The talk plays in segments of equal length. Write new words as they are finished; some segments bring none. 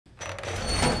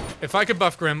If I could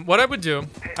buff Grim, what I would do,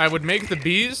 I would make the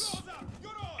bees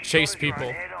chase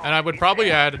people. And I would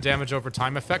probably add a damage over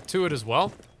time effect to it as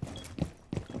well.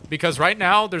 Because right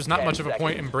now, there's not much of a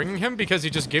point in bringing him because he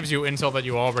just gives you intel that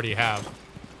you already have.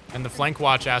 And the flank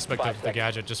watch aspect of the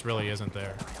gadget just really isn't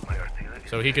there.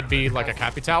 So he could be like a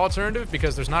Capital alternative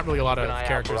because there's not really a lot of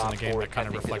characters in the game that kind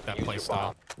of reflect that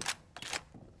playstyle.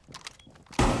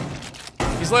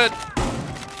 He's lit!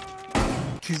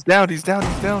 He's down, he's down,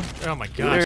 he's down. Oh my god.